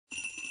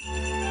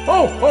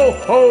Ho, ho,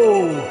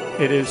 ho!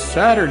 It is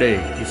Saturday,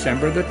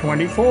 December the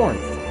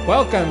 24th.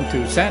 Welcome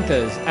to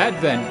Santa's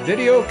Advent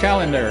Video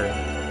Calendar.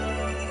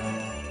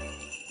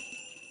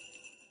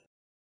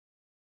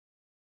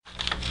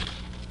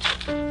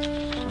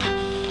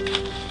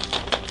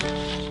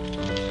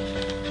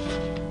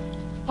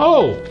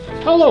 Oh,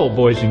 hello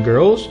boys and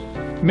girls.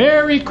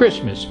 Merry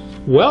Christmas.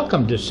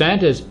 Welcome to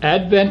Santa's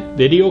Advent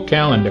Video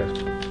Calendar.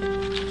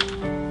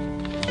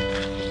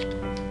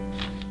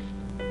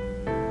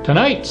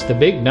 Tonight's the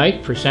big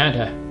night for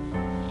Santa,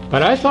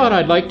 but I thought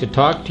I'd like to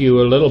talk to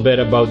you a little bit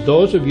about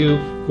those of you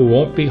who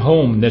won't be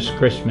home this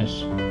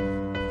Christmas.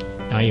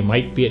 Now you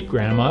might be at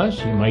Grandma's,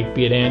 you might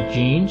be at Aunt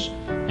Jean's,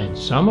 and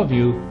some of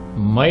you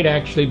might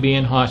actually be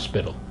in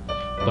hospital.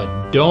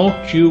 But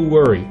don't you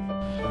worry.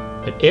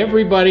 But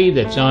everybody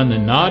that's on the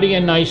naughty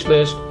and nice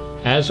list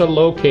has a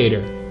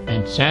locator,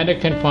 and Santa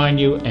can find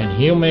you and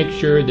he'll make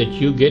sure that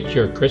you get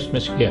your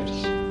Christmas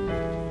gifts.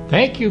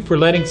 Thank you for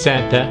letting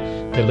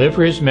Santa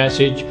deliver his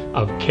message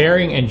of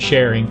caring and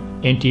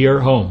sharing into your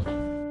home.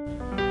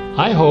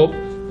 I hope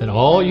that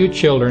all you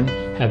children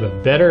have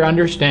a better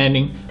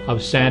understanding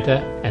of Santa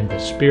and the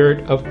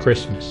spirit of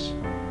Christmas.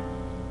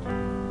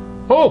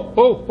 Ho,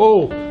 ho,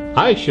 ho!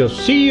 I shall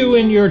see you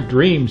in your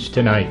dreams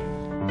tonight.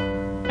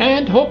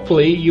 And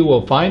hopefully you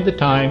will find the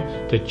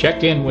time to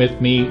check in with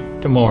me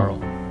tomorrow.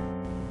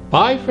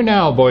 Bye for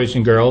now, boys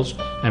and girls,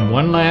 and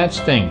one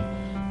last thing.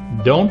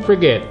 Don't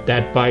forget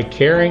that by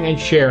caring and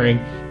sharing,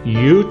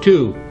 you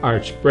too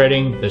are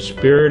spreading the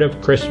spirit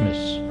of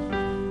Christmas.